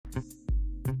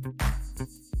Hey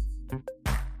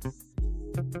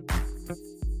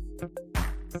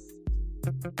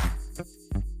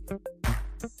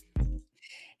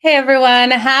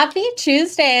everyone, happy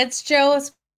Tuesday. It's Jo of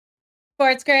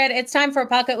SportsGrid. It's time for a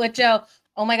Pocket with Jo.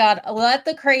 Oh my God, let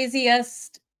the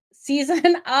craziest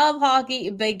season of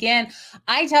hockey begin.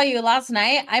 I tell you, last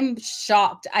night, I'm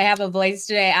shocked I have a voice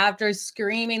today after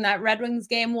screaming that Red Wings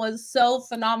game was so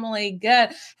phenomenally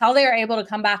good. How they were able to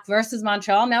come back versus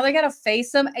Montreal. Now they got to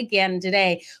face them again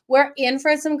today. We're in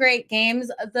for some great games.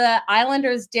 The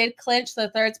Islanders did clinch the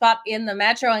third spot in the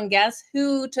Metro, and guess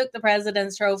who took the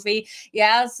President's Trophy?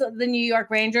 Yes, the New York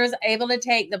Rangers able to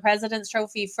take the President's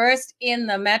Trophy first in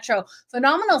the Metro.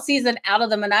 Phenomenal season out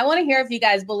of them, and I want to hear if you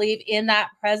guys believe in that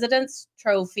President's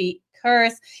Trophy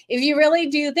curse. If you really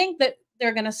do think that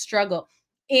they're going to struggle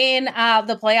in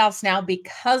the playoffs now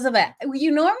because of it.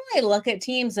 You normally look at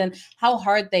teams and how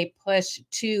hard they push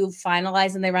to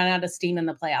finalize and they run out of steam in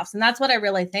the playoffs. And that's what I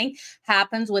really think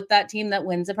happens with that team that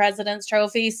wins the President's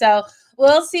Trophy. So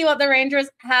we'll see what the Rangers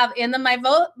have in them.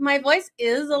 My voice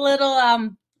is a little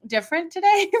different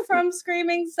today from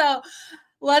screaming. So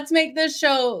let's make this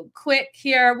show quick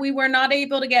here. We were not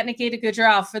able to get Nikita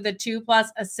Kucherov for the 2+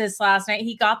 assists last night.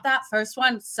 He got that first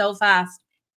one so fast,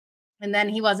 and then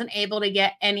he wasn't able to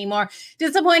get any more.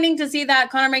 Disappointing to see that.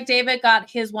 Connor McDavid got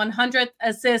his 100th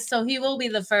assist, so he will be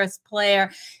the first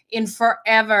player in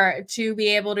forever to be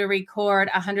able to record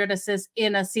 100 assists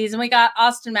in a season. We got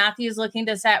Austin Matthews looking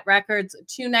to set records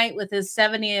tonight with his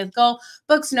 70th goal.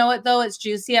 Books know it, though. It's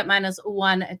juicy at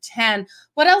 -110.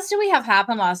 What else do we have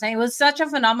happen last night? It was such a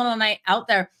phenomenal night out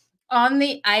there. On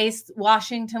the ice,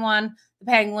 Washington won, the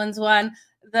Penguins won,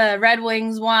 the Red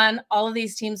Wings won, all of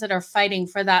these teams that are fighting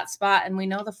for that spot. And we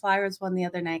know the Flyers won the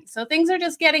other night. So things are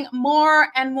just getting more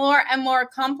and more and more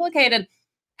complicated.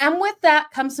 And with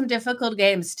that comes some difficult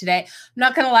games today. I'm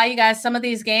not going to lie, you guys, some of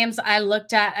these games I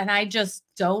looked at and I just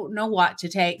don't know what to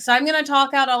take. So I'm going to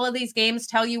talk out all of these games,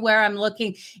 tell you where I'm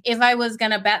looking, if I was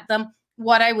going to bet them,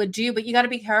 what I would do. But you got to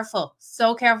be careful,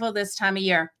 so careful this time of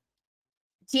year.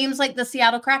 Teams like the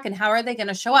Seattle Kraken, how are they going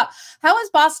to show up? How is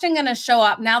Boston going to show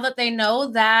up now that they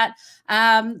know that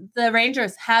the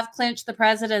Rangers have clinched the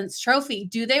President's Trophy?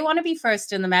 Do they want to be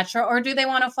first in the Metro, or do they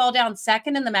want to fall down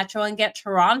second in the Metro and get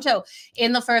Toronto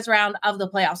in the first round of the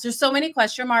playoffs? There's so many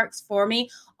question marks for me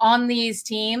on these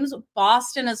teams.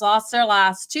 Boston has lost their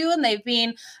last two, and they've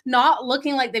been not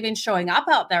looking like they've been showing up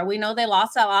out there. We know they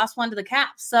lost that last one to the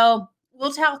Caps. So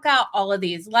we'll talk out all of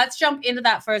these. Let's jump into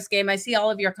that first game. I see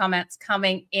all of your comments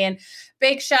coming in.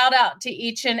 Big shout out to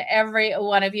each and every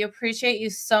one of you. Appreciate you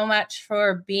so much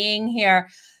for being here.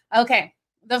 Okay,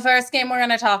 the first game we're going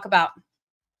to talk about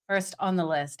first on the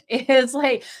list is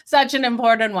like such an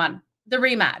important one. The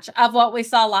rematch of what we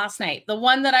saw last night, the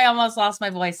one that I almost lost my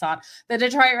voice on, the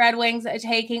Detroit Red Wings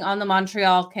taking on the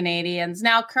Montreal Canadiens.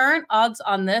 Now, current odds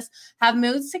on this have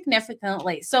moved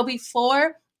significantly. So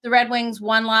before the Red Wings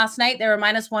won last night, they were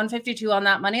 -152 on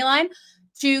that money line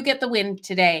to get the win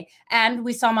today. And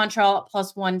we saw Montreal at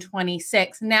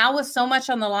 +126. Now with so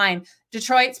much on the line,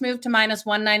 Detroit's moved to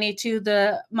 -192,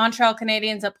 the Montreal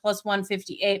Canadiens at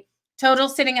 +158. Total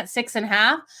sitting at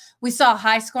 6.5. We saw a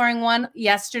high-scoring one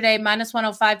yesterday,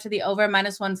 -105 to the over,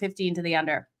 -115 to the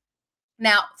under.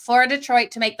 Now, for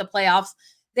Detroit to make the playoffs,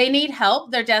 they need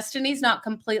help. Their destiny's not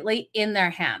completely in their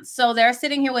hands. So they're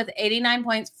sitting here with 89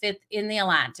 points, 5th in the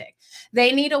Atlantic.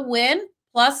 They need a win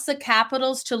plus the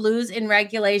Capitals to lose in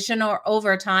regulation or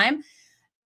overtime.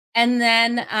 And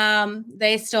then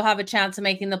they still have a chance of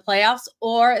making the playoffs.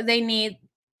 Or they need,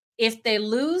 if they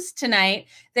lose tonight,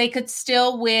 they could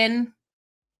still win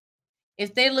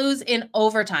if they lose in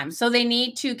overtime. So they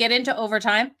need to get into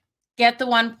overtime, get the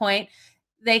 1 point.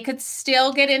 They could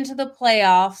still get into the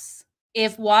playoffs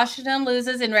if Washington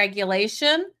loses in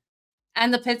regulation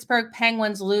and the Pittsburgh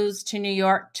Penguins lose to New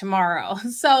York tomorrow.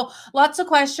 So lots of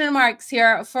question marks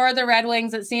here for the Red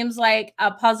Wings. It seems like a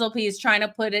puzzle piece trying to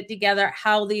put it together,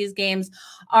 how these games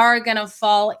are going to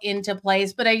fall into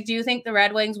place. But I do think the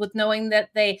Red Wings, with knowing that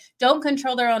they don't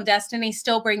control their own destiny,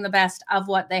 still bring the best of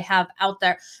what they have out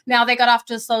there. Now, they got off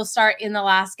to a slow start in the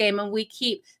last game, and we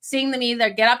keep seeing them either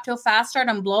get up to a fast start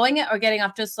and blowing it or getting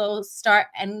off to a slow start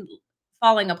and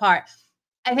falling apart.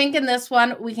 I think in this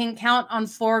one, we can count on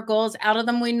 4 goals out of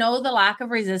them. We know the lack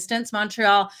of resistance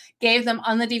Montreal gave them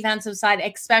on the defensive side,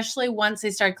 especially once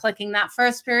they started clicking. That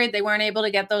first period, they weren't able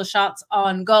to get those shots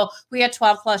on goal. We had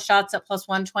 12+ shots at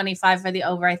 +125 for the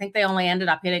over. I think they only ended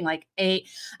up hitting like 8.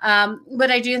 But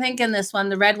I do think in this one,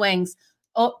 the Red Wings,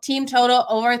 team total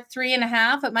over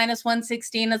 3.5 at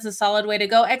 -116 is a solid way to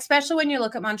go, especially when you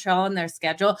look at Montreal and their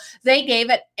schedule. They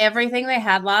gave it everything they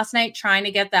had last night trying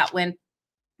to get that win.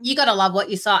 You got to love what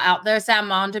you saw out there. Sam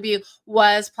Montague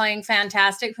was playing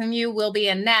fantastic from you, will be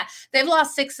in net. They've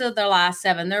lost 6 of their last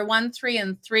 7. They're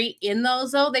 1-3-3 in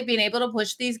those, though. They've been able to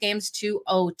push these games to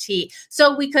OT.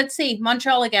 So we could see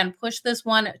Montreal again push this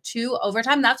one to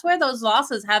overtime. That's where those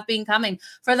losses have been coming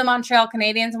for the Montreal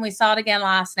Canadiens, and we saw it again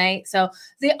last night. So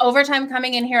the overtime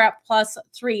coming in here at plus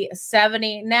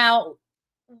 370. Now,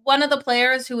 one of the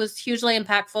players who was hugely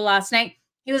impactful last night,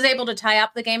 he was able to tie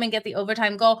up the game and get the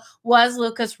overtime goal, was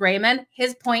Lucas Raymond.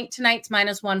 His point tonight's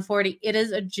minus 140. It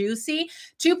is a juicy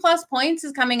 2+ points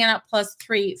is coming in at plus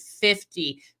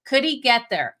 350. Could he get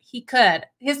there? He could.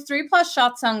 His 3+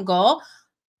 shots on goal,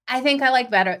 I think I like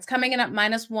better. It's coming in at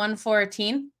minus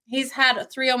 114. He's had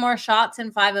 3 or more shots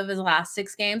in 5 of his last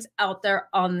 6 games out there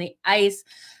on the ice.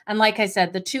 And like I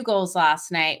said, the 2 goals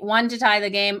last night, 1 to tie the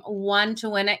game, 1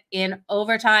 to win it in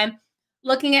overtime.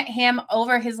 Looking at him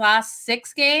over his last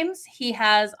 6 games, he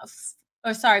has,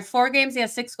 4 games, he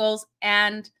has 6 goals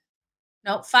and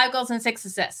 5 goals and 6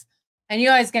 assists. And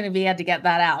you're always going to be able to get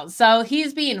that out. So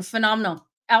he's been phenomenal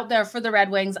out there for the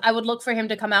Red Wings. I would look for him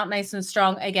to come out nice and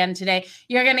strong again today.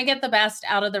 You're going to get the best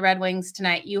out of the Red Wings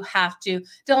tonight. You have to.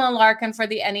 Dylan Larkin for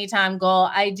the anytime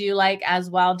goal, I do like as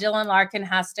well. Dylan Larkin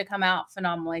has to come out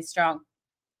phenomenally strong.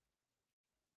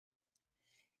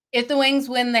 If the Wings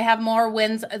win, they have more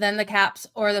wins than the Caps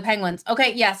or the Penguins.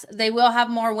 Okay, yes, they will have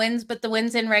more wins, but the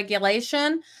wins in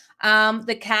regulation,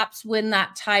 the Caps win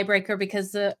that tiebreaker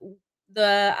because the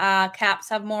Caps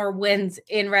have more wins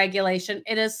in regulation.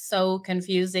 It is so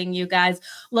confusing, you guys,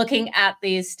 looking at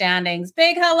these standings.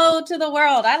 Big hello to the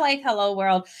world. I like hello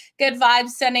world. Good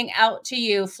vibes sending out to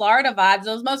you. Florida vibes.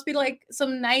 Those must be like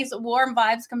some nice warm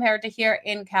vibes compared to here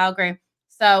in Calgary.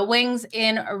 So Wings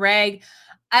in reg.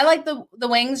 I like the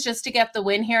Wings just to get the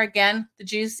win here again. The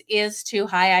juice is too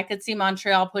high. I could see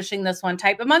Montreal pushing this one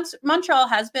tight, but Montreal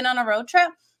has been on a road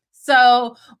trip,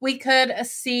 so we could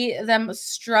see them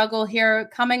struggle here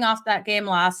coming off that game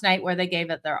last night where they gave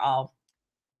it their all.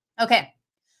 Okay.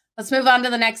 Let's move on to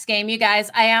the next game, you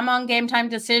guys. I am on Game Time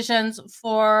Decisions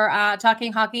for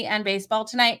talking hockey and baseball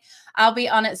tonight. I'll be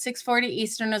on at 6:40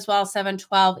 Eastern as well,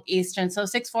 7:12 Eastern. So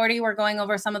 6:40, we're going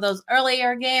over some of those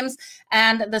earlier games,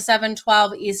 and the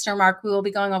 7:12 Eastern mark, we will be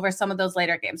going over some of those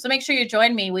later games. So make sure you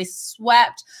join me. We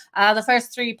swept the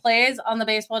first 3 plays on the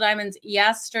Baseball Diamonds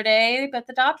yesterday, but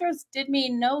the Dodgers did me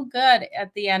no good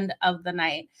at the end of the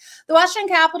night. The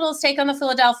Washington Capitals take on the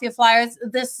Philadelphia Flyers.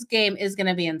 This game is going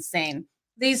to be insane.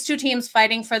 These 2 teams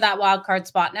fighting for that wild card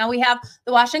spot. Now we have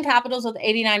the Washington Capitals with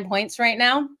 89 points right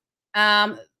now.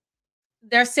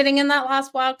 They're sitting in that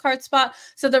last wild card spot.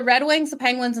 So the Red Wings, the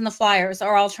Penguins, and the Flyers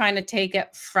are all trying to take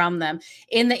it from them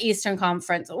in the Eastern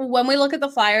Conference. When we look at the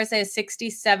Flyers, they have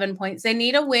 67 points. They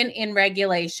need a win in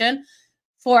regulation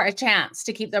for a chance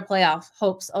to keep their playoff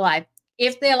hopes alive.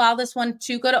 If they allow this one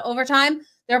to go to overtime,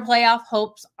 their playoff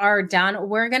hopes are done.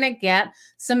 We're going to get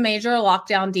some major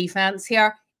lockdown defense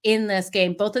here in this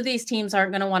game. Both of these teams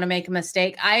aren't going to want to make a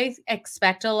mistake. I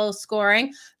expect a low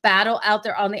scoring battle out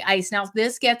there on the ice. Now, if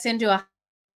this gets into a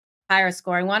higher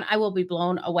scoring one, I will be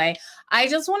blown away. I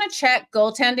just want to check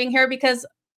goaltending here because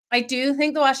I do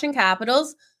think the Washington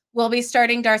Capitals will be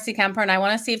starting Darcy Kemper, and I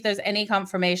want to see if there's any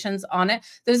confirmations on it.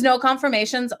 There's no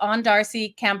confirmations on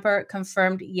Darcy Kemper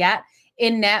confirmed yet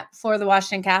in net for the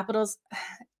Washington Capitals.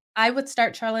 I would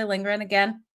start Charlie Lindgren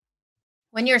again.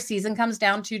 When your season comes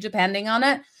down to depending on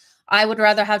it, I would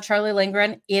rather have Charlie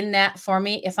Lindgren in net for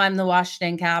me if I'm the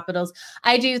Washington Capitals.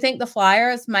 I do think the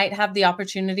Flyers might have the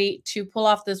opportunity to pull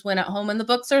off this win at home, and the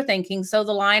books are thinking. So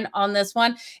the line on this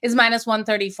one is minus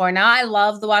 134. Now, I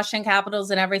love the Washington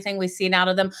Capitals and everything we've seen out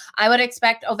of them. I would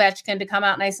expect Ovechkin to come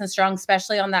out nice and strong,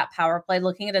 especially on that power play,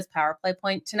 looking at his power play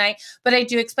point tonight. But I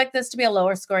do expect this to be a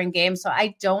lower scoring game, so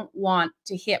I don't want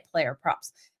to hit player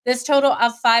props. This total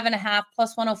of 5.5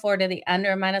 plus 104 to the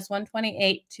under, minus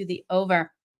 128 to the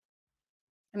over.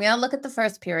 I'm going to look at the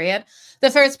first period. The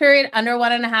first period, under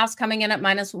 1.5 is coming in at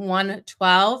minus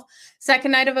 112.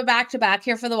 Second night of a back-to-back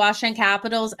here for the Washington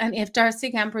Capitals. And if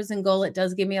Darcy Kemper's in goal, it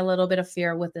does give me a little bit of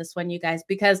fear with this one, you guys,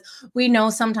 because we know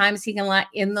sometimes he can let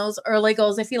in those early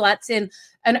goals. If he lets in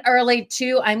an early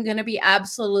 2, I'm going to be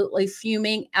absolutely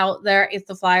fuming out there if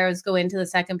the Flyers go into the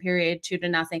second period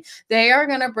 2-0. They are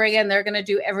going to bring in, they're going to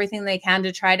do everything they can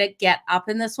to try to get up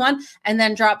in this one and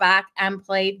then drop back and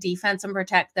play defense and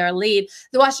protect their lead.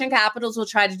 The Washington Capitals will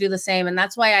try to do the same, and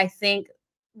that's why I think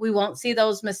we won't see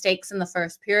those mistakes in the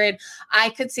first period. I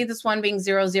could see this one being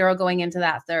 0-0 going into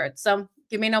that third. So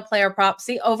give me no player props.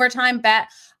 The overtime bet,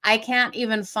 I can't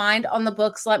even find on the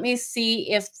books. Let me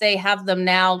see if they have them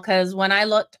now, because when I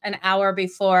looked an hour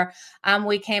before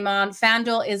we came on,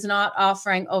 FanDuel is not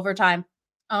offering overtime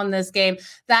on this game.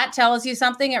 That tells you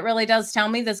something. It really does tell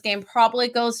me this game probably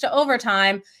goes to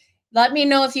overtime. Let me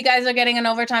know if you guys are getting an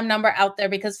overtime number out there,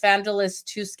 because FanDuel is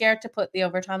too scared to put the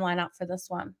overtime line out for this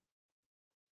one.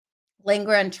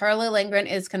 Charlie Lindgren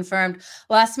is confirmed.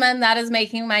 Lessman, that is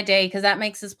making my day, because that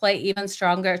makes his play even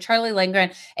stronger. Charlie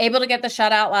Lindgren, able to get the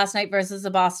shutout last night versus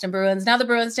the Boston Bruins. Now, the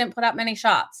Bruins didn't put up many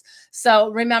shots. So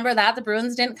remember that. The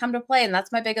Bruins didn't come to play, and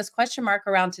that's my biggest question mark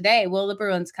around today. Will the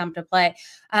Bruins come to play?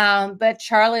 But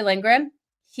Charlie Lindgren,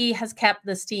 he has kept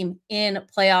this team in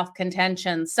playoff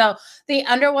contention. So the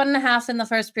under 1.5 in the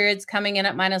first period is coming in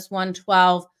at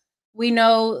 -112. We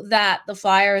know that the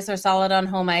Flyers are solid on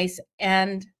home ice,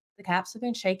 and the Caps have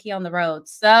been shaky on the road.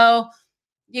 So,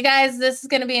 you guys, this is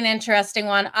going to be an interesting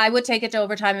one. I would take it to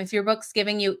overtime. If your book's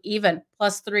giving you even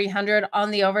 +300 on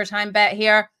the overtime bet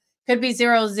here, could be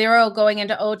 0-0 going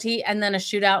into OT and then a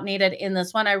shootout needed in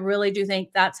this one. I really do think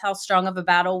that's how strong of a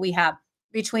battle we have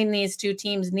between these two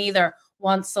teams. Neither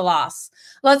wants a loss.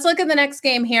 Let's look at the next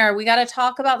game here. We got to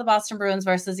talk about the Boston Bruins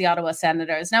versus the Ottawa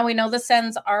Senators. Now, we know the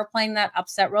Sens are playing that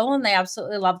upset role, and they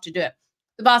absolutely love to do it.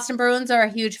 The Boston Bruins are a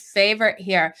huge favorite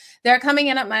here. They're coming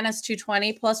in at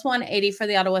 -220, +180 for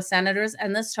the Ottawa Senators,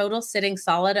 and this total sitting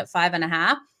solid at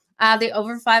 5.5. The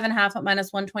over 5.5 at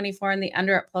 -124 and the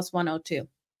under at +102.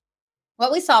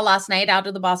 What we saw last night out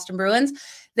of the Boston Bruins,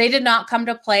 they did not come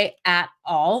to play at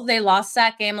all. They lost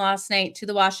that game last night to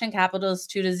the Washington Capitals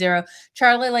 2-0.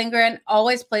 Charlie Lindgren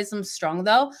always plays them strong,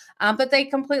 though, but they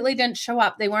completely didn't show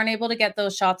up. They weren't able to get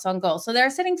those shots on goal. So they're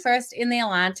sitting first in the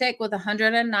Atlantic with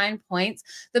 109 points.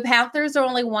 The Panthers are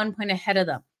only 1 point ahead of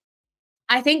them.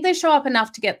 I think they show up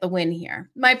enough to get the win here.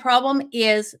 My problem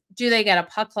is, do they get a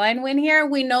puck line win here?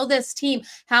 We know this team.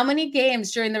 How many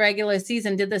games during the regular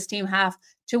season did this team have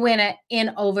to win it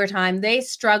in overtime? They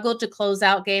struggled to close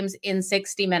out games in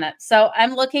 60 minutes. So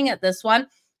I'm looking at this one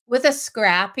with a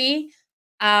scrappy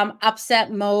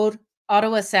upset mode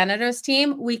Ottawa Senators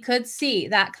team. We could see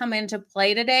that come into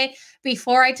play today.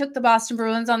 Before I took the Boston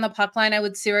Bruins on the puck line, I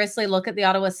would seriously look at the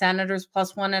Ottawa Senators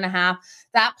 +1.5.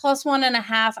 That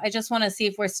 +1.5, I just want to see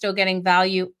if we're still getting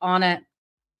value on it.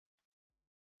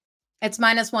 It's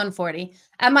 -140.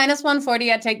 At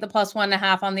 -140, I'd take the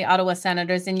 +1.5 on the Ottawa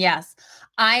Senators. And yes,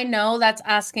 I know that's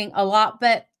asking a lot,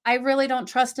 but I really don't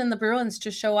trust in the Bruins to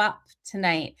show up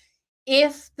tonight.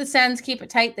 If the Sens keep it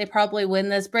tight, they probably win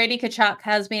this. Brady Tkachuk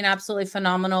has been absolutely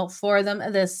phenomenal for them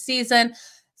this season.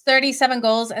 37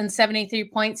 goals and 73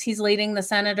 points. He's leading the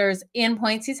Senators in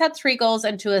points. He's had 3 goals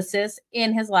and 2 assists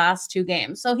in his last 2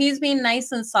 games. So he's been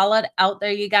nice and solid out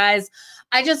there, you guys.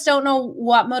 I just don't know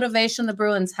what motivation the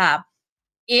Bruins have.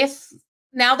 If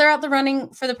now they're out the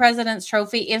running for the President's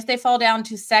Trophy, if they fall down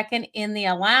to second in the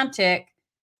Atlantic,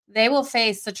 they will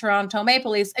face the Toronto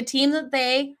Maple Leafs, a team that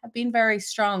they have been very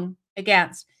strong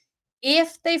against.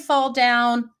 If they fall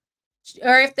down,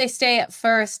 or if they stay at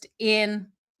first in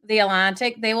the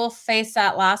Atlantic, they will face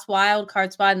that last wild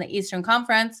card spot in the Eastern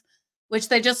Conference, which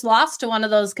they just lost to one of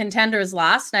those contenders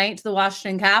last night, to the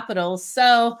Washington Capitals.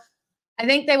 So I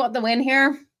think they want the win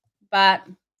here, but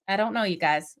I don't know, you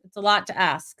guys. It's a lot to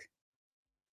ask.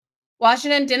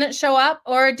 Washington didn't show up,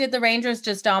 or did the Rangers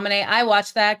just dominate? I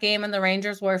watched that game, and the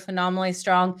Rangers were phenomenally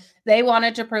strong. They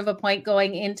wanted to prove a point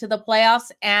going into the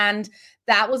playoffs, and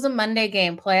that was a Monday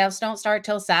game. Playoffs don't start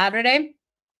till Saturday.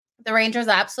 The Rangers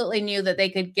absolutely knew that they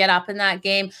could get up in that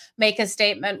game, make a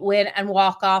statement, win, and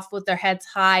walk off with their heads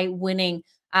high, winning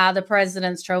the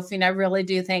President's Trophy. And I really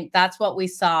do think that's what we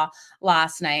saw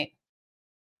last night.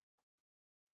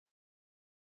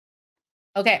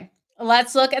 Okay.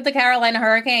 Let's look at the Carolina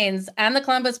Hurricanes and the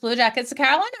Columbus Blue Jackets. The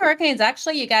Carolina Hurricanes,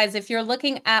 actually, you guys, if you're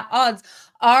looking at odds,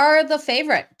 are the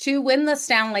favorite to win the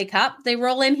Stanley Cup. They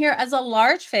roll in here as a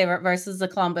large favorite versus the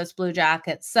Columbus Blue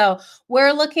Jackets. So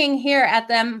we're looking here at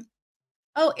them.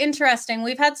 Oh, interesting.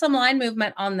 We've had some line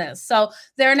movement on this. So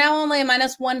they're now only a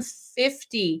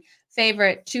 -150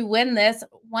 favorite to win this.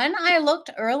 When I looked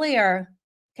earlier,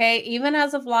 okay, even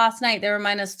as of last night, they were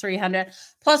 -300.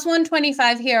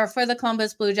 +125 here for the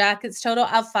Columbus Blue Jackets. Total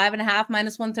of 5.5,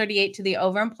 -138 to the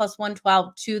over, and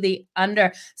 +112 to the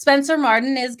under. Spencer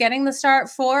Martin is getting the start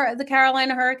for the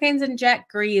Carolina Hurricanes, and Jack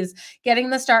Greaves getting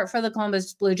the start for the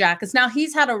Columbus Blue Jackets. Now,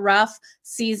 he's had a rough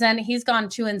season. He's gone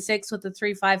 2-6 with a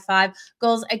 3.55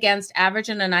 goals against average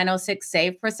and a 906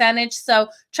 save percentage. So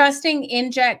trusting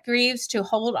in Jack Greaves to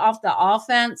hold off the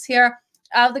offense here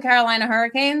of the Carolina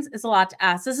Hurricanes is a lot to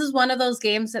ask. This is one of those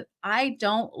games that I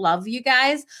don't love, you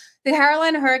guys. The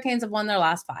Carolina Hurricanes have won their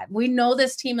last 5. We know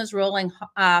this team is rolling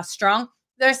strong.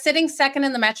 They're sitting second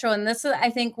in the Metro, and this is, I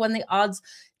think, when the odds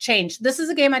change. This is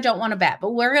a game I don't want to bet,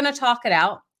 but we're going to talk it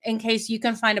out in case you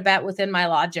can find a bet within my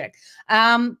logic.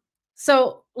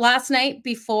 So last night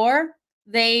before,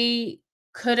 they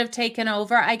could have taken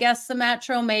over, I guess, the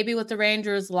Metro, maybe with the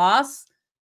Rangers' loss,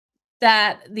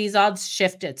 that these odds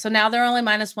shifted. So now they're only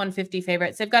minus 150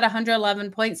 favorites. They've got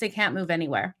 111 points. They can't move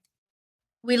anywhere.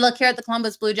 We look here at the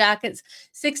Columbus Blue Jackets,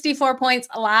 64 points,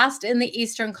 last in the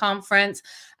Eastern Conference.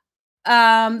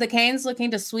 The Canes looking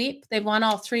to sweep. They've won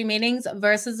all 3 meetings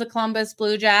versus the Columbus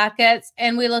Blue Jackets.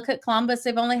 And we look at Columbus,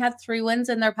 they've only had 3 wins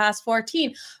in their past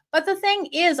 14. But the thing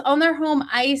is, on their home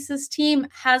ice, this team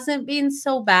hasn't been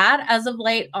so bad as of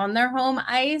late on their home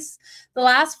ice. The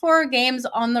last 4 games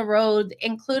on the road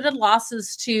included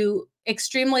losses to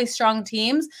extremely strong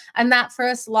teams. And that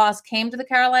first loss came to the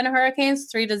Carolina Hurricanes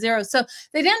 3-0. So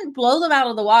they didn't blow them out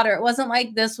of the water. It wasn't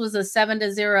like this was a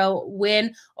 7-0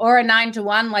 win or a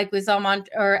 9-1 like we saw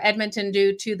Edmonton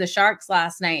do to the Sharks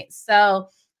last night. So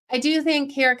I do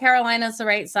think here Carolina's the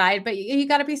right side, but you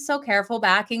got to be so careful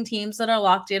backing teams that are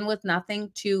locked in with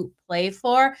nothing to play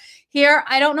for. Here,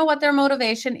 I don't know what their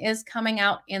motivation is coming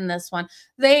out in this one.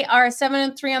 They are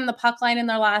 7-3 on the puck line in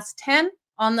their last 10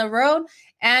 on the road,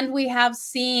 and we have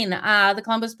seen the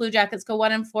Columbus Blue Jackets go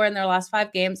 1-4 in their last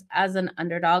 5 games as an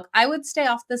underdog. I would stay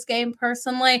off this game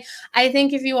personally. I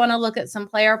think if you want to look at some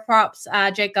player props,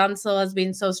 Jake Gunsel has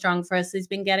been so strong for us. He's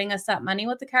been getting us that money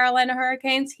with the Carolina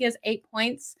Hurricanes. He has 8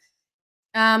 points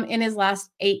in his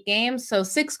last 8 games. So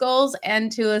 6 goals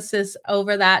and 2 assists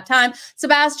over that time.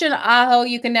 Sebastian Aho,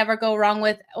 you can never go wrong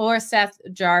with, or Seth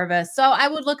Jarvis. So I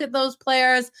would look at those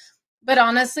players. But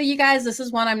honestly, you guys, this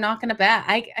is one I'm not going to bet.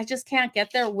 I just can't get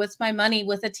there with my money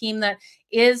with a team that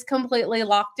is completely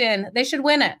locked in. They should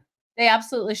win it. They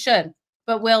absolutely should.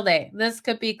 But will they? This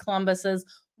could be Columbus's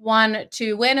one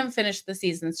to win and finish the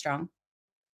season strong.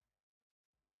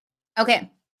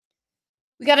 Okay.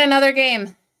 We got another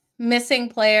game. Missing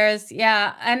players.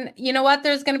 Yeah. And you know what?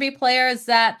 There's going to be players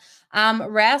that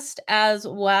rest as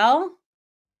well.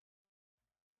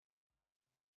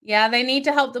 Yeah, they need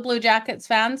to help the Blue Jackets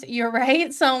fans. You're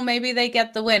right. So maybe they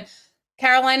get the win.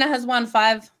 Carolina has won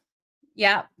 5.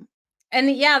 Yeah. And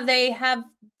yeah, they have.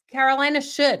 Carolina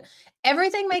should.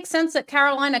 Everything makes sense that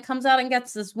Carolina comes out and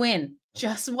gets this win.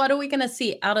 Just what are we going to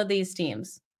see out of these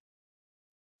teams?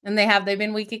 And they've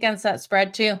been weak against that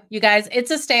spread too. You guys, it's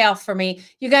a stay off for me.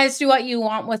 You guys do what you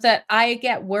want with it. I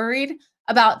get worried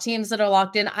about teams that are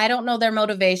locked in. I don't know their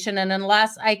motivation. And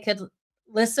unless I could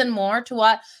listen more to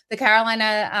what the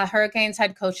Carolina Hurricanes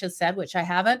head coach has said, which I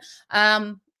haven't,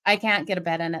 I can't get a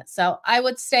bet in it. So I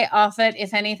would stay off it.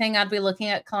 If anything, I'd be looking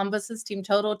at Columbus's team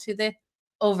total to the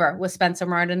over with Spencer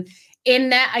Martin. In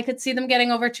net, I could see them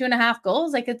getting over 2.5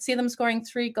 goals. I could see them scoring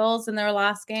 3 goals in their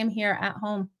last game here at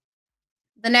home.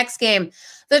 The next game,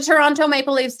 the Toronto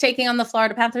Maple Leafs taking on the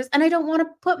Florida Panthers. And I don't want to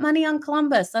put money on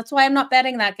Columbus. That's why I'm not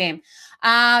betting that game.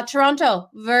 Toronto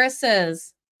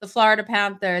versus the Florida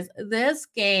Panthers. This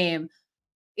game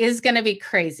is going to be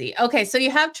crazy. Okay, so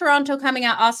you have Toronto coming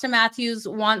out. Austin Matthews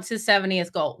wants his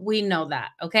 70th goal. We know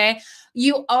that, okay?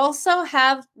 You also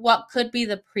have what could be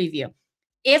the preview.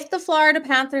 If the Florida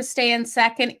Panthers stay in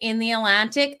second in the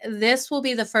Atlantic, this will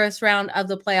be the first round of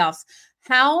the playoffs.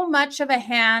 How much of a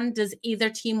hand does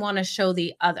either team want to show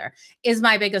the other is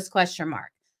my biggest question mark.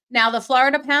 Now, the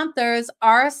Florida Panthers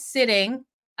are sitting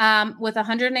with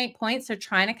 108 points. They're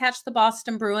trying to catch the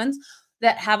Boston Bruins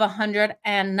that have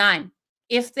 109.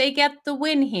 If they get the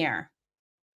win here,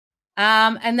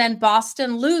 and then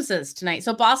Boston loses tonight.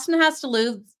 So Boston has to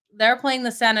lose. They're playing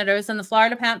the Senators, and the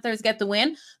Florida Panthers get the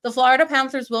win. The Florida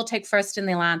Panthers will take first in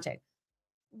the Atlantic.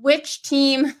 Which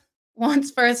team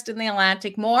wants first in the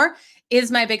Atlantic more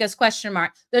is my biggest question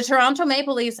mark. The Toronto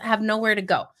Maple Leafs have nowhere to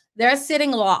go. They're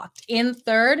sitting locked in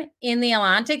third in the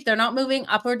Atlantic. They're not moving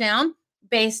up or down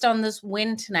based on this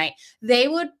win tonight. They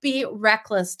would be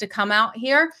reckless to come out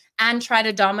here and try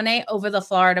to dominate over the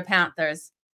Florida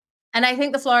Panthers. And I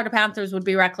think the Florida Panthers would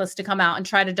be reckless to come out and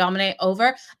try to dominate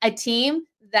over a team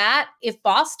that, if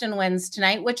Boston wins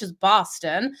tonight, which is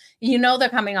Boston, you know they're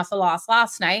coming off a loss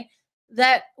last night,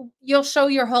 that you'll show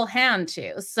your whole hand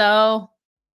to. So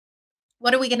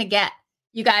what are we going to get?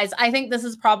 You guys, I think this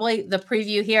is probably the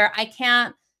preview here.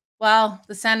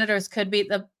 The Senators could beat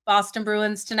the Boston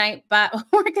Bruins tonight, but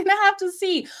we're going to have to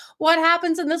see what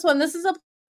happens in this one. This is a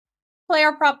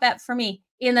player prop bet for me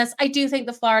in this. I do think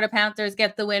the Florida Panthers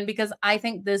get the win because I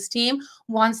think this team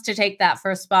wants to take that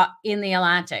first spot in the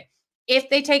Atlantic. If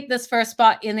they take this first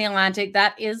spot in the Atlantic,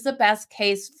 that is the best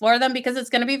case for them because it's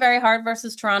going to be very hard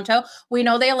versus Toronto. We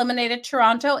know they eliminated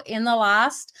Toronto in the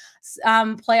last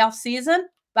playoff season,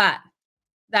 but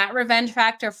that revenge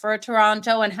factor for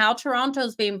Toronto and how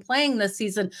Toronto's been playing this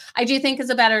season, I do think is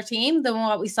a better team than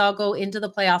what we saw go into the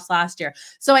playoffs last year.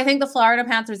 So I think the Florida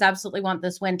Panthers absolutely want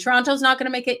this win. Toronto's not going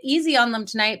to make it easy on them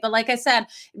tonight, but like I said,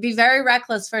 it'd be very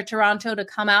reckless for Toronto to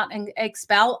come out and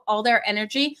expel all their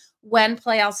energy when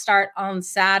playoffs start on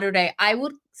Saturday. I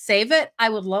would save it. I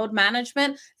would load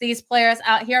management these players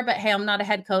out here, but hey, I'm not a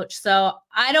head coach, so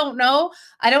I don't know.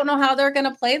 I don't know how they're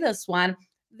going to play this one.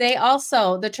 They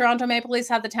also, the Toronto Maple Leafs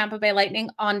have the Tampa Bay Lightning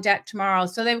on deck tomorrow.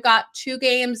 So they've got 2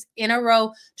 games in a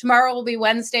row. Tomorrow will be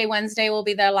Wednesday. Wednesday will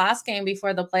be their last game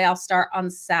before the playoffs start on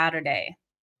Saturday.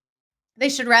 They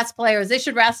should rest players. They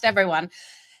should rest everyone.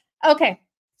 Okay,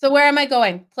 so where am I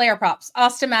going? Player props.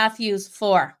 Auston Matthews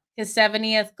for his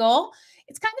 70th goal.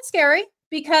 It's kind of scary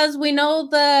because we know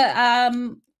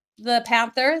the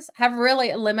Panthers have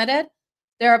really limited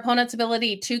their opponent's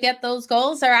ability to get those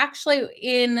goals. They're actually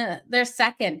they're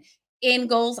second in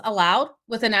goals allowed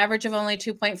with an average of only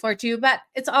 2.42, but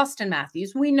it's Auston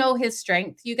Matthews. We know his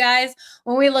strength, you guys.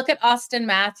 When we look at Auston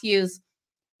Matthews,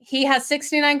 he has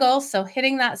 69 goals, so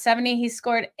hitting that 70, he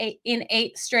scored in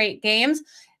 8 straight games.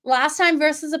 Last time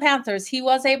versus the Panthers, he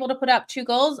was able to put up 2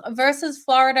 goals. Versus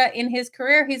Florida in his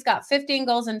career, he's got 15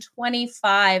 goals in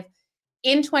 25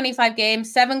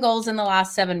 games, 7 goals in the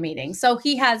last 7 meetings. So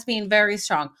he has been very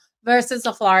strong versus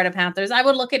the Florida Panthers. I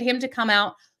would look at him to come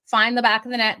out, find the back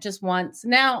of the net just once.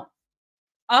 Now,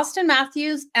 Auston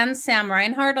Matthews and Sam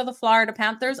Reinhart of the Florida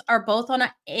Panthers are both on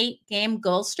an 8-game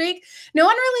goal streak. No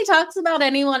one really talks about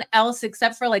anyone else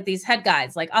except for like these head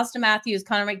guys like Auston Matthews,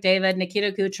 Connor McDavid,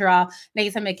 Nikita Kucherov,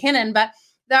 Nathan McKinnon, but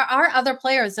there are other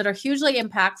players that are hugely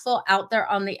impactful out there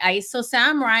on the ice. So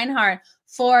Sam Reinhart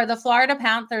for the Florida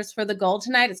Panthers for the goal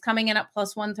tonight is coming in at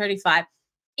plus 135.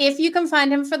 If you can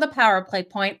find him for the power play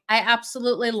point, I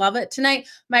absolutely love it tonight.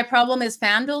 My problem is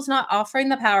FanDuel's not offering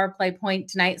the power play point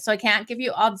tonight, so I can't give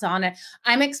you odds on it.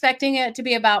 I'm expecting it to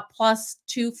be about plus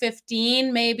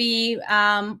 215, maybe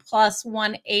plus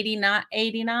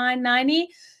 189, 90.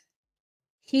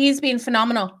 He's been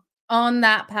phenomenal on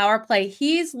that power play.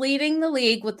 He's leading the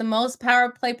league with the most power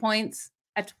play points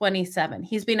at 27.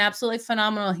 He's been absolutely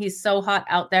phenomenal. He's so hot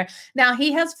out there. Now,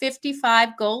 he has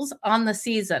 55 goals on the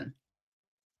season.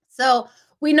 So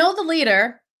we know the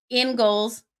leader in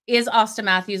goals is Auston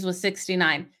Matthews with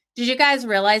 69. Did you guys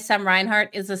realize Sam Reinhart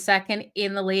is the second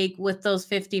in the league with those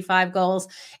 55 goals?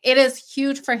 It is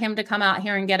huge for him to come out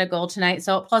here and get a goal tonight.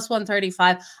 So at plus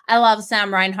 135, I love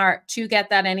Sam Reinhart to get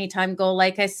that anytime goal.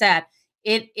 Like I said,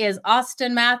 it is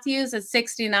Auston Matthews at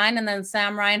 69 and then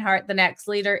Sam Reinhart, the next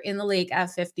leader in the league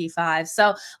at 55.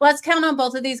 So let's count on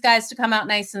both of these guys to come out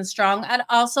nice and strong. I'd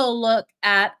also look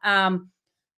at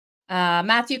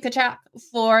Matthew Tkachuk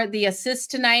for the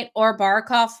assist tonight or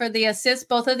Barkov for the assist.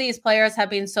 Both of these players have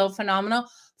been so phenomenal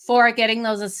for getting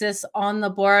those assists on the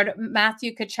board.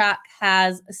 Matthew Tkachuk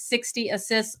has 60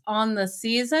 assists on the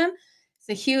season. It's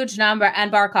a huge number.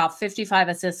 And Barkov, 55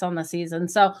 assists on the season.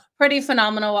 So pretty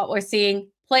phenomenal what we're seeing.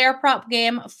 Player prop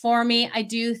game for me. I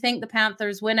do think the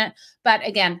Panthers win it. But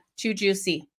again, too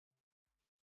juicy.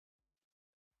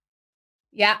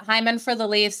 Yeah, Hyman for the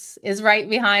Leafs is right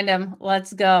behind him.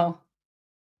 Let's go.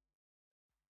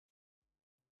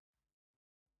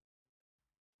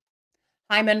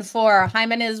 Hyman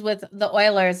is with the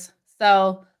Oilers.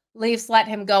 So Leafs let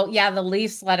him go. Yeah, the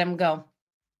Leafs let him go.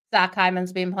 Zach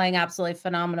Hyman's been playing absolutely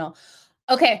phenomenal.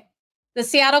 Okay, the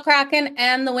Seattle Kraken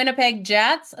and the Winnipeg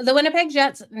Jets. The Winnipeg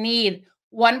Jets need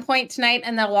 1 point tonight,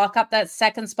 and they'll lock up that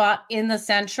second spot in the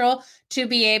Central to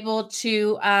be able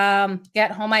to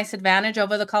get home ice advantage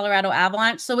over the Colorado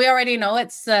Avalanche. So we already know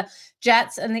it's the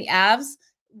Jets and the Avs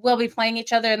will be playing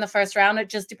each other in the first round. It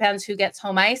just depends who gets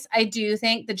home ice. I do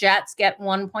think the Jets get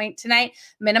 1 point tonight.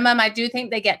 Minimum, I do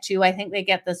think they get 2. I think they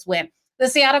get this win. The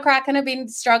Seattle Kraken have been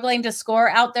struggling to score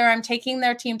out there. I'm taking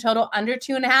their team total under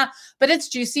 2.5, but it's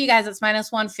juicy, guys. It's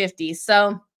minus 150.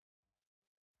 So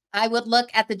I would look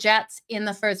at the Jets in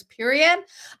the first period.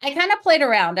 I kind of played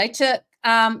around. I took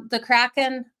the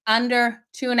Kraken under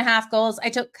 2.5 goals. I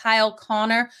took Kyle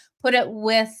Connor, put it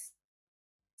with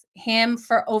him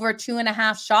for over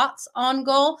 2.5 shots on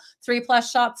goal,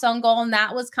 3+ shots on goal. And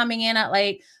that was coming in at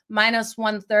like minus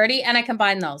 130. And I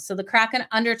combined those. So the Kraken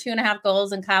under 2.5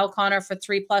 goals and Kyle Connor for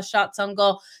 3+ shots on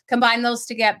goal. Combine those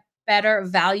to get better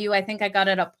value. I think I got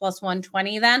it at plus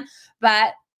 120 then.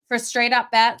 But for straight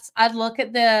up bets, I'd look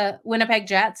at the Winnipeg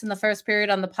Jets in the first period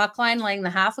on the puck line, laying the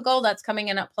half a goal. That's coming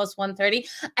in at plus 130.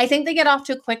 I think they get off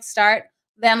to a quick start,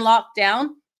 then lock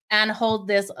down. and hold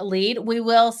this lead. We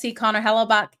will see Connor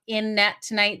Hellebuck in net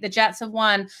tonight. The Jets have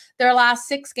won their last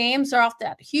 6 games. They're off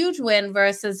that huge win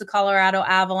versus the Colorado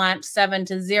Avalanche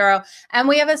 7-0. And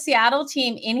we have a Seattle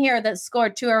team in here that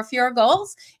scored 2 or fewer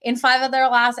goals in 5 of their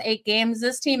last 8 games.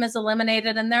 This team is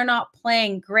eliminated and they're not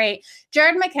playing great.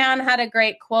 Jared McCann had a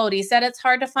great quote. He said, "It's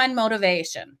hard to find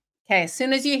motivation." Okay, as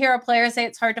soon as you hear a player say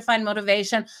it's hard to find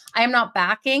motivation, I am not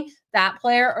backing that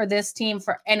player or this team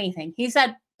for anything. He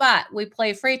said, but we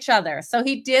play for each other. So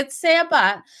he did say a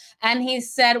but, and he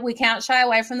said we can't shy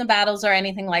away from the battles or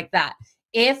anything like that.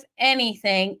 If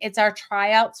anything, it's our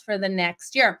tryouts for the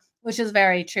next year, which is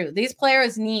very true. These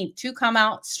players need to come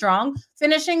out strong,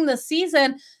 finishing the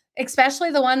season, especially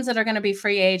the ones that are going to be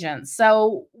free agents.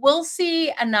 So we'll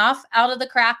see enough out of the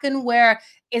Kraken where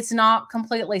it's not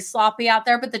completely sloppy out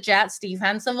there, but the Jets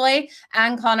defensively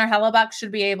and Connor Hellebuck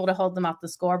should be able to hold them off the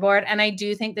scoreboard. And I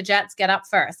do think the Jets get up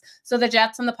first. So the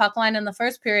Jets on the puck line in the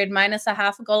first period, minus a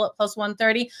half a goal at plus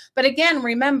 130. But again,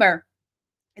 remember,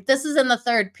 this is in the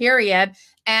third period,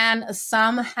 and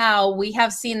somehow we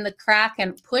have seen the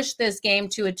Kraken push this game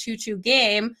to a 2-2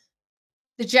 game.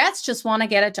 The Jets just want to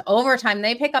get it to overtime.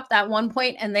 They pick up that 1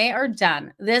 point and they are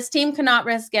done. This team cannot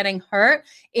risk getting hurt.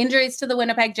 Injuries to the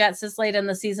Winnipeg Jets this late in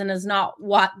the season is not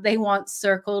what they want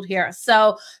circled here.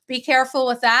 So be careful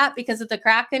with that, because if the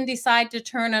Kraken decide to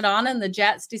turn it on and the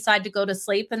Jets decide to go to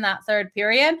sleep in that third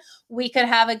period, we could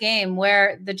have a game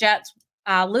where the Jets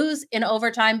lose in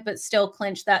overtime, but still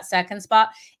clinch that second spot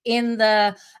in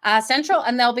the Central,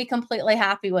 and they'll be completely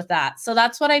happy with that. So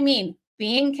that's what I mean.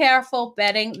 Being careful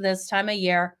betting this time of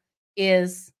year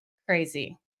is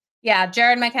crazy. Yeah,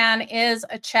 Jared McCann is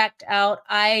checked out.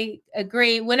 I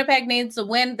agree. Winnipeg needs a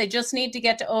win. They just need to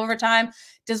get to overtime.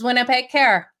 Does Winnipeg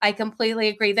care? I completely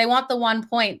agree. They want the 1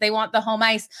 point. They want the home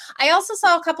ice. I also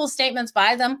saw a couple statements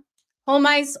by them. Home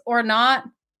ice or not,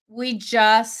 we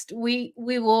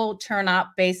will turn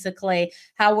up, basically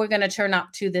how we're going to turn up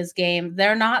to this game.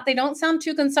 They don't sound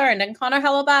too concerned. And Connor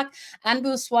Hellebuck and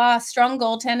Boussois, strong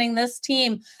goaltending. This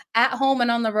team at home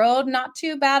and on the road, not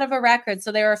too bad of a record.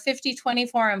 So they were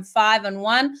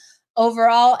 50-24-5-1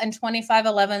 overall, and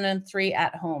 25-11-3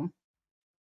 at home.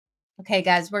 Okay,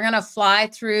 guys, we're going to fly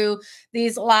through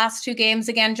these last 2 games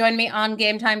again. Join me on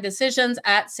Game Time Decisions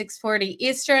at 6:40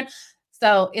 Eastern.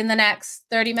 So in the next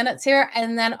 30 minutes here,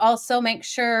 and then also make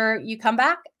sure you come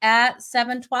back at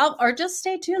 7:12, or just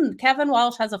stay tuned. Kevin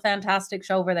Walsh has a fantastic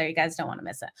show over there. You guys don't want to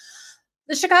miss it.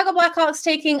 The Chicago Blackhawks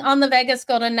taking on the Vegas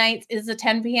Golden Knights is a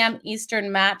 10 p.m. Eastern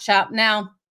matchup.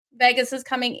 Now, Vegas is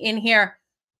coming in here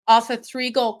off a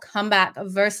 3-goal comeback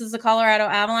versus the Colorado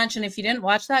Avalanche. And if you didn't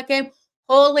watch that game,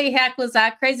 holy heck, was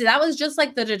that crazy. That was just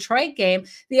like the Detroit game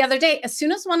the other day. As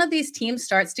soon as one of these teams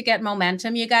starts to get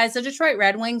momentum, you guys, the Detroit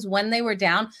Red Wings, when they were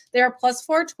down, they were plus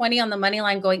 420 on the money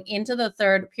line going into the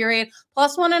third period,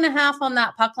 plus 1.5 on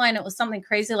that puck line. It was something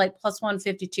crazy like plus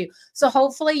 152. So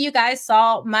hopefully you guys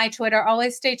saw my Twitter.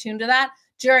 Always stay tuned to that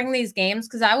during these games,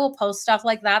 because I will post stuff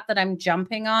like that I'm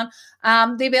jumping on.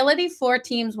 The ability for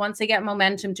teams, once they get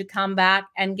momentum, to come back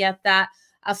and get that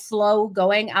a flow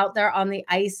going out there on the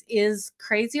ice is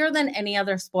crazier than any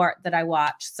other sport that I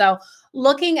watch. So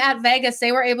looking at Vegas,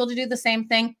 they were able to do the same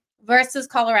thing versus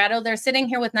Colorado. They're sitting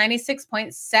here with 96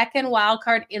 points, second wild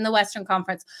card in the Western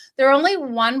Conference. They're only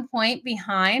 1 point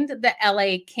behind the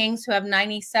LA Kings, who have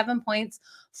 97 points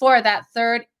for that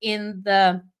third in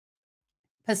the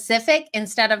Pacific,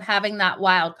 instead of having that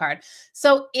wild card.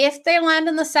 So if they land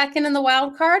in the second in the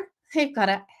wild card, they've got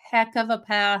a heck of a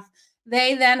path.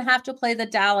 They then have to play the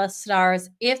Dallas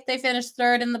Stars. If they finish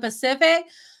third in the Pacific,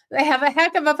 they have a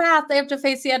heck of a path. They have to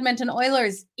face the Edmonton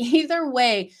Oilers. Either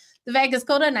way, the Vegas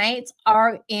Golden Knights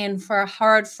are in for a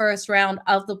hard first round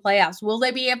of the playoffs. Will they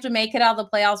be able to make it out of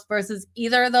the playoffs versus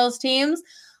either of those teams?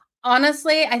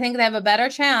 Honestly, I think they have a better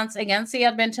chance against the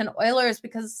Edmonton Oilers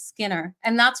because Skinner.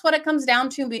 And that's what it comes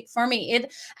down to for me. And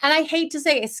I hate to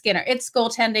say it's Skinner. It's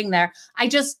goaltending there. I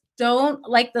just don't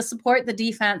like the support the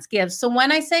defense gives. So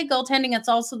when I say goaltending, it's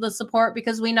also the support,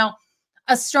 because we know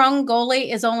a strong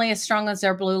goalie is only as strong as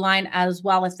their blue line as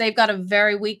well. If they've got a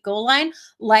very weak goal line,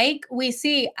 like we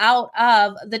see out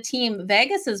of the team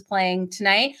Vegas is playing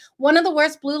tonight, one of the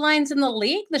worst blue lines in the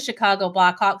league, the Chicago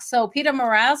Blackhawks. So Peter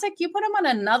Mrazek, you put him on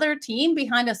another team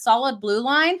behind a solid blue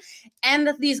line,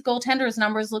 and these goaltenders'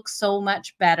 numbers look so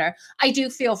much better. I do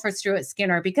feel for Stuart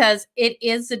Skinner, because it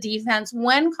is the defense.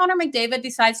 When Connor McDavid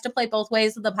decides to play both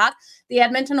ways of the puck, the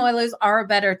Edmonton Oilers are a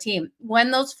better team. When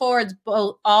those forwards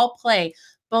all play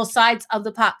both sides of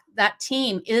the puck, that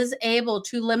team is able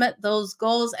to limit those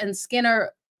goals, and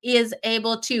Skinner is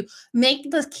able to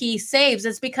make the key saves,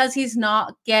 it's because he's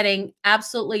not getting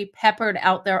absolutely peppered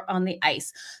out there on the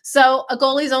ice. So a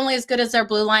goalie's only as good as their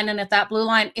blue line, and if that blue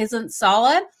line isn't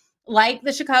solid, like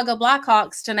the Chicago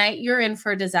Blackhawks tonight, you're in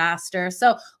for disaster.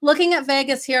 So looking at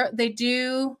Vegas here, they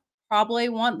do probably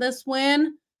want this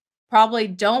win, probably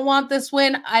don't want this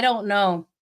win. I don't know.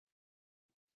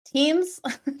 Teams,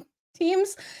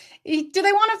 teams, do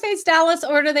they want to face Dallas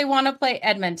or do they want to play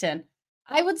Edmonton?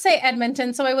 I would say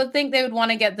Edmonton, so I would think they would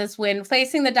want to get this win.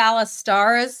 Facing the Dallas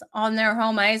Stars on their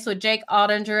home ice with Jake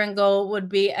Ottinger in goal would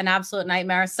be an absolute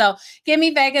nightmare. So give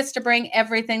me Vegas to bring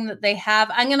everything that they have.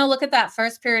 I'm going to look at that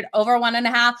first period over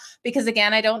 1.5 because,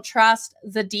 again, I don't trust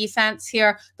the defense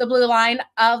here. The blue line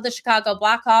of the Chicago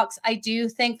Blackhawks, I do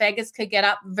think Vegas could get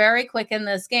up very quick in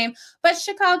this game. But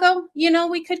Chicago, you know,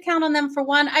 we could count on them for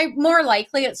one. More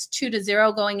likely it's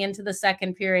 2-0 going into the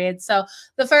second period. So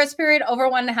the first period over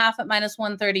 1.5 at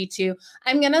 -132.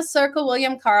 I'm going to circle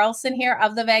William Karlsson here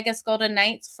of the Vegas Golden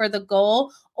Knights for the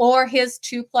goal or his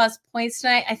 2+ points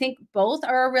tonight. I think both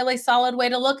are a really solid way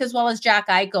to look, as well as Jack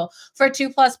Eichel for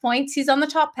 2+ points. He's on the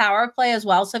top power play as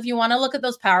well. So if you want to look at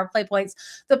those power play points,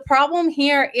 the problem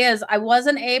here is I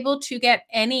wasn't able to get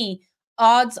any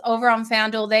odds over on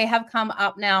FanDuel. They have come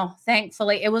up now,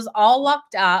 thankfully. It was all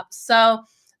locked up. So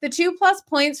the 2+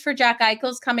 points for Jack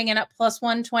Eichel's coming in at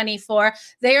 +124.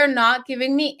 They are not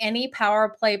giving me any power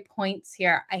play points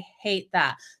here. I hate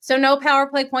that. So no power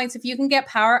play points. If you can get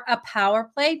a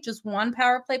power play, just one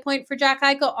power play point for Jack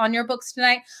Eichel on your books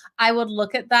tonight, I would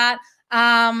look at that.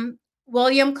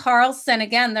 William Karlsson,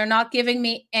 again, they're not giving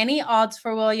me any odds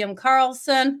for William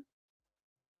Karlsson.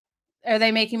 Are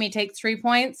they making me take 3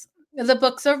 points? The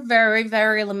books are very,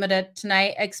 very limited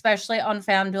tonight, especially on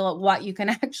FanDuel, at what you can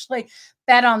actually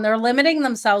bet on. They're limiting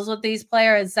themselves with these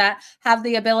players that have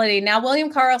the ability. Now, William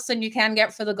Karlsson, you can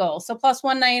get for the goal. So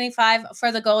 +195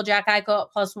 for the goal, Jack Eichel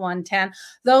at +110.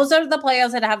 Those are the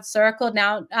players that have circled.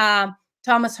 Now,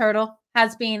 Thomas Hertl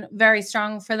has been very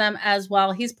strong for them as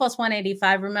well. He's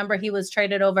 +185. Remember, he was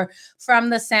traded over from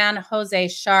the San Jose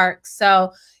Sharks.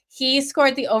 So he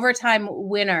scored the overtime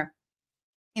winner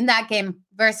in that game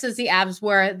versus the Avs,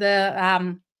 where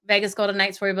the Vegas Golden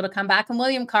Knights were able to come back. And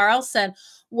William Karlsson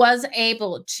was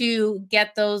able to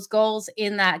get those goals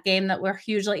in that game that were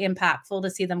hugely impactful to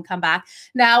see them come back.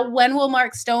 Now, when will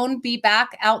Mark Stone be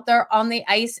back out there on the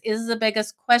ice is the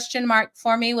biggest question mark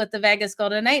for me with the Vegas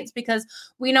Golden Knights, because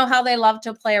we know how they love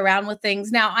to play around with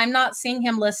things. Now, I'm not seeing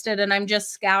him listed, and I'm just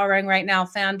scouring right now,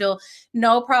 FanDuel.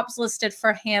 No props listed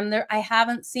for him. I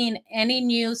haven't seen any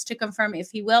news to confirm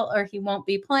if he will or he won't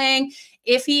be playing.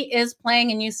 If he is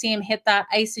playing and you see him hit that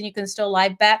ice and you can still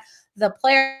live bet the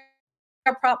player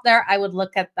prop there, I would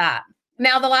look at that.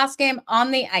 Now, the last game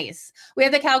on the ice, we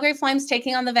have the Calgary Flames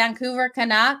taking on the Vancouver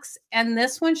Canucks, and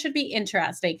this one should be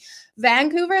interesting.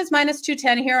 Vancouver is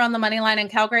 -210 here on the money line, and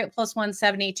Calgary at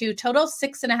 +172. Total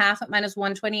 6.5 at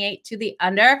 -128 to the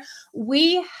under.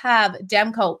 We have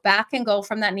Demko back and go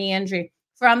from that knee injury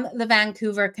from the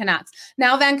Vancouver Canucks.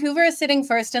 Now, Vancouver is sitting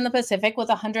first in the Pacific with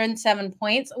 107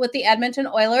 points, with the Edmonton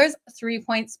Oilers 3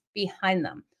 points behind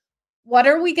them. What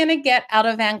are we going to get out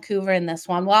of Vancouver in this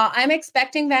one? Well, I'm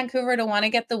expecting Vancouver to want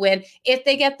to get the win. If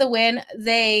they get the win,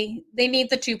 they need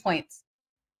the 2 points.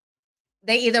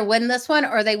 They either win this one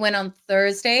or they win on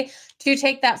Thursday to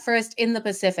take that first in the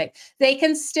Pacific. They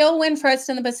can still win first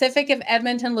in the Pacific if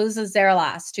Edmonton loses their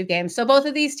last 2 games. So both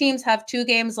of these teams have 2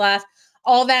 games left.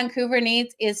 All Vancouver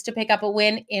needs is to pick up a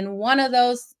win in one of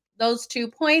those 2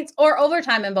 points, or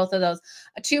overtime in both of those.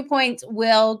 2 points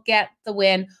will get the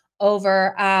win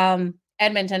over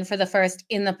Edmonton for the first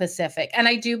in the Pacific. And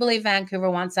I do believe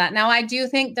Vancouver wants that. Now, I do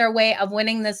think their way of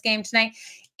winning this game tonight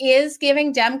is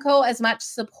giving Demko as much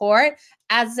support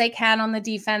as they can on the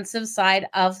defensive side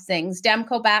of things.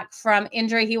 Demko back from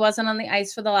injury. He wasn't on the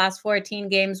ice for the last 14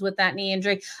 games with that knee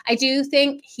injury. I do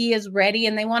think he is ready,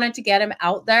 and they wanted to get him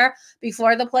out there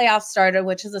before the playoffs started,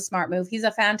 which is a smart move. He's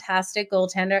a fantastic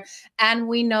goaltender, and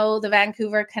we know the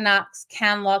Vancouver Canucks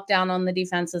can lock down on the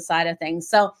defensive side of things.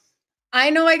 So I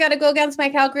know I got to go against my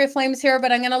Calgary Flames here,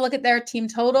 but I'm going to look at their team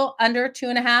total under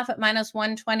 2.5 at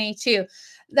 -122.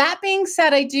 That being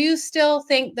said, I do still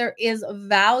think there is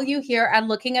value here. I'm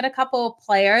looking at a couple of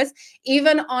players,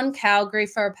 even on Calgary,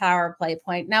 for a power play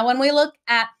point. Now, when we look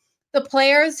at the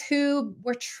players who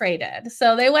were traded,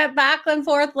 so they went back and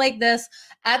forth like this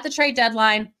at the trade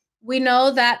deadline. We know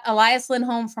that Elias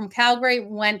Lindholm from Calgary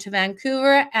went to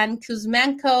Vancouver, and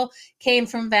Kuzmenko came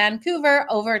from Vancouver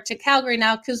over to Calgary.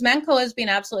 Now, Kuzmenko has been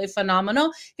absolutely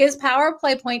phenomenal. His power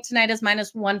play point tonight is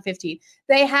minus 115.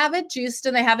 They have it juiced,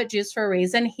 and they have it juiced for a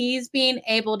reason. He's been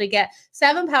able to get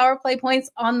 7 power play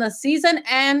points on the season,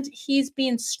 and he's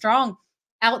been strong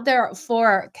out there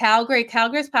for Calgary.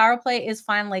 Calgary's power play is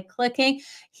finally clicking.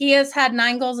 He has had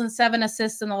 9 goals and 7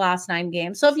 assists in the last 9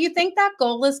 games. So if you think that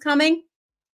goal is coming,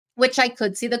 which I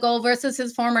could see the goal versus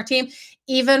his former team,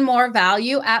 even more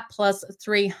value at plus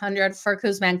 300 for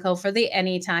Kuzmenko for the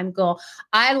anytime goal.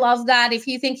 I love that. If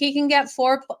you think he can get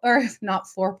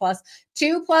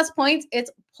 2 plus points,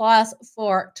 it's plus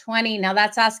 420. Now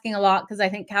that's asking a lot because I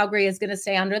think Calgary is going to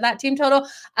stay under that team total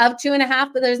of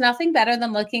 2.5, but there's nothing better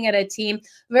than looking at a team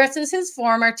versus his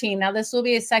former team. Now this will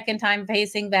be a second time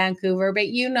facing Vancouver, but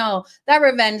you know that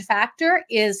revenge factor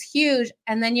is huge.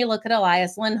 And then you look at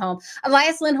Elias Lindholm.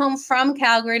 Elias Lindholm from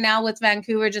Calgary now with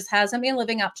Vancouver just hasn't been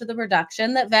living up to the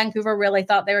production that Vancouver really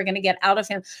thought they were going to get out of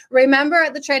him. Remember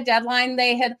at the trade deadline,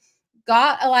 they had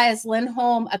got Elias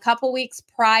Lindholm a couple weeks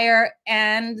prior,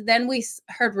 and then we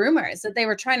heard rumors that they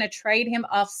were trying to trade him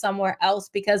off somewhere else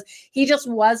because he just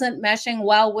wasn't meshing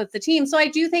well with the team. So I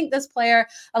do think this player,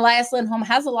 Elias Lindholm,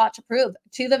 has a lot to prove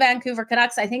to the Vancouver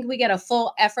Canucks. I think we get a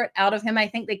full effort out of him. I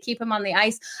think they keep him on the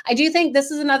ice. I do think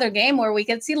this is another game where we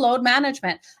could see load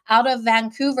management out of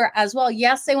Vancouver as well.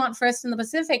 Yes, they want first in the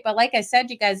Pacific, but like I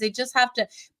said, you guys, they just have to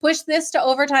push this to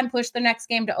overtime, push the next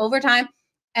game to overtime,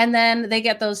 and then they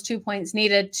get those 2 points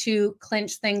needed to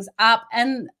clinch things up.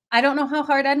 And I don't know how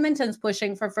hard Edmonton's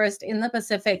pushing for first in the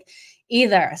Pacific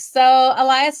either. So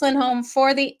Elias Lindholm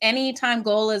for the anytime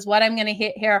goal is what I'm going to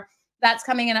hit here. That's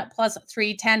coming in at plus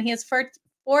 310. He has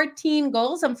 14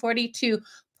 goals and 42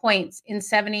 points in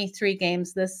 73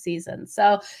 games this season.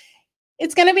 So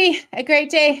it's going to be a great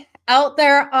day out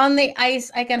there on the ice.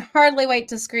 I can hardly wait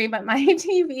to scream at my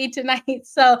TV tonight.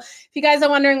 So if you guys are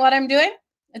wondering what I'm doing,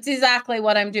 it's exactly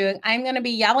what I'm doing. I'm going to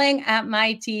be yelling at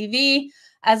my TV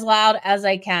as loud as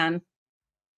I can.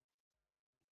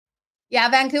 Yeah,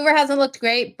 Vancouver hasn't looked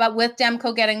great, but with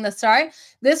Demko getting the start,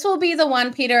 this will be the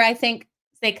one, Peter, I think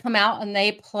they come out and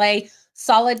they play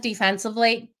solid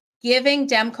defensively, giving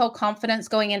Demko confidence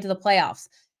going into the playoffs.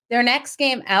 Their next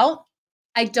game out,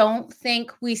 I don't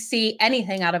think we see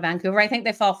anything out of Vancouver. I think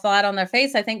they fall flat on their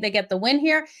face. I think they get the win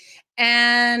here,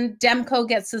 and Demko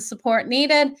gets the support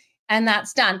needed. And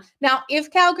that's done. Now,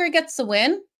 if Calgary gets the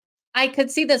win, I could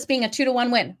see this being a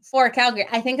 2-1 win for Calgary.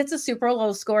 I think it's a super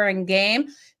low scoring game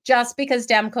just because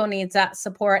Demko needs that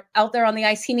support out there on the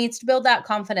ice. He needs to build that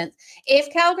confidence.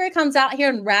 If Calgary comes out here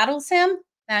and rattles him,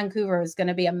 Vancouver is going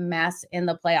to be a mess in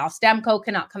the playoffs. Demko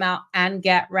cannot come out and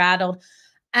get rattled.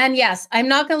 And yes, I'm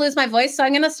not going to lose my voice, so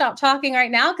I'm going to stop talking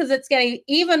right now because it's getting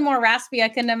even more raspy. I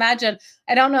can imagine.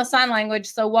 I don't know sign language,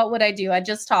 so what would I do? I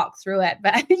just talk through it.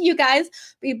 But you guys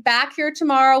be back here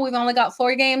tomorrow. We've only got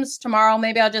 4 games tomorrow.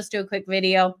 Maybe I'll just do a quick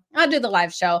video. I'll do the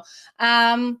live show.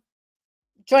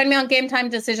 Join me on Game Time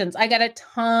Decisions. I got a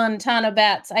ton of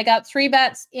bets. I got 3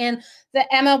 bets in the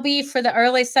MLB for the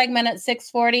early segment at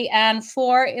 6:40 and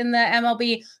 4 in the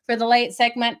MLB for the late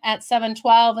segment at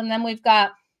 7:12. And then we've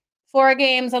got 4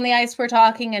 games on the ice we're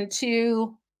talking and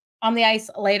 2 on the ice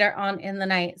later on in the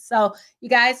night. So you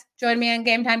guys join me on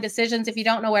Game Time Decisions. If you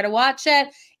don't know where to watch it,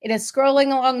 it is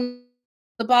scrolling along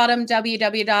the bottom,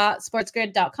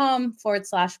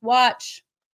 www.sportsgrid.com/watch.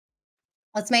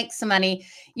 Let's make some money,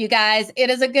 you guys. It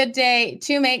is a good day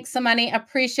to make some money.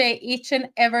 Appreciate each and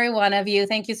every one of you.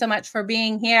 Thank you so much for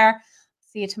being here.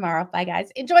 See you tomorrow. Bye, guys.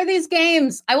 Enjoy these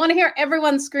games. I want to hear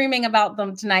everyone screaming about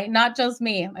them tonight, not just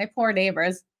me, my poor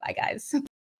neighbors. Bye, guys.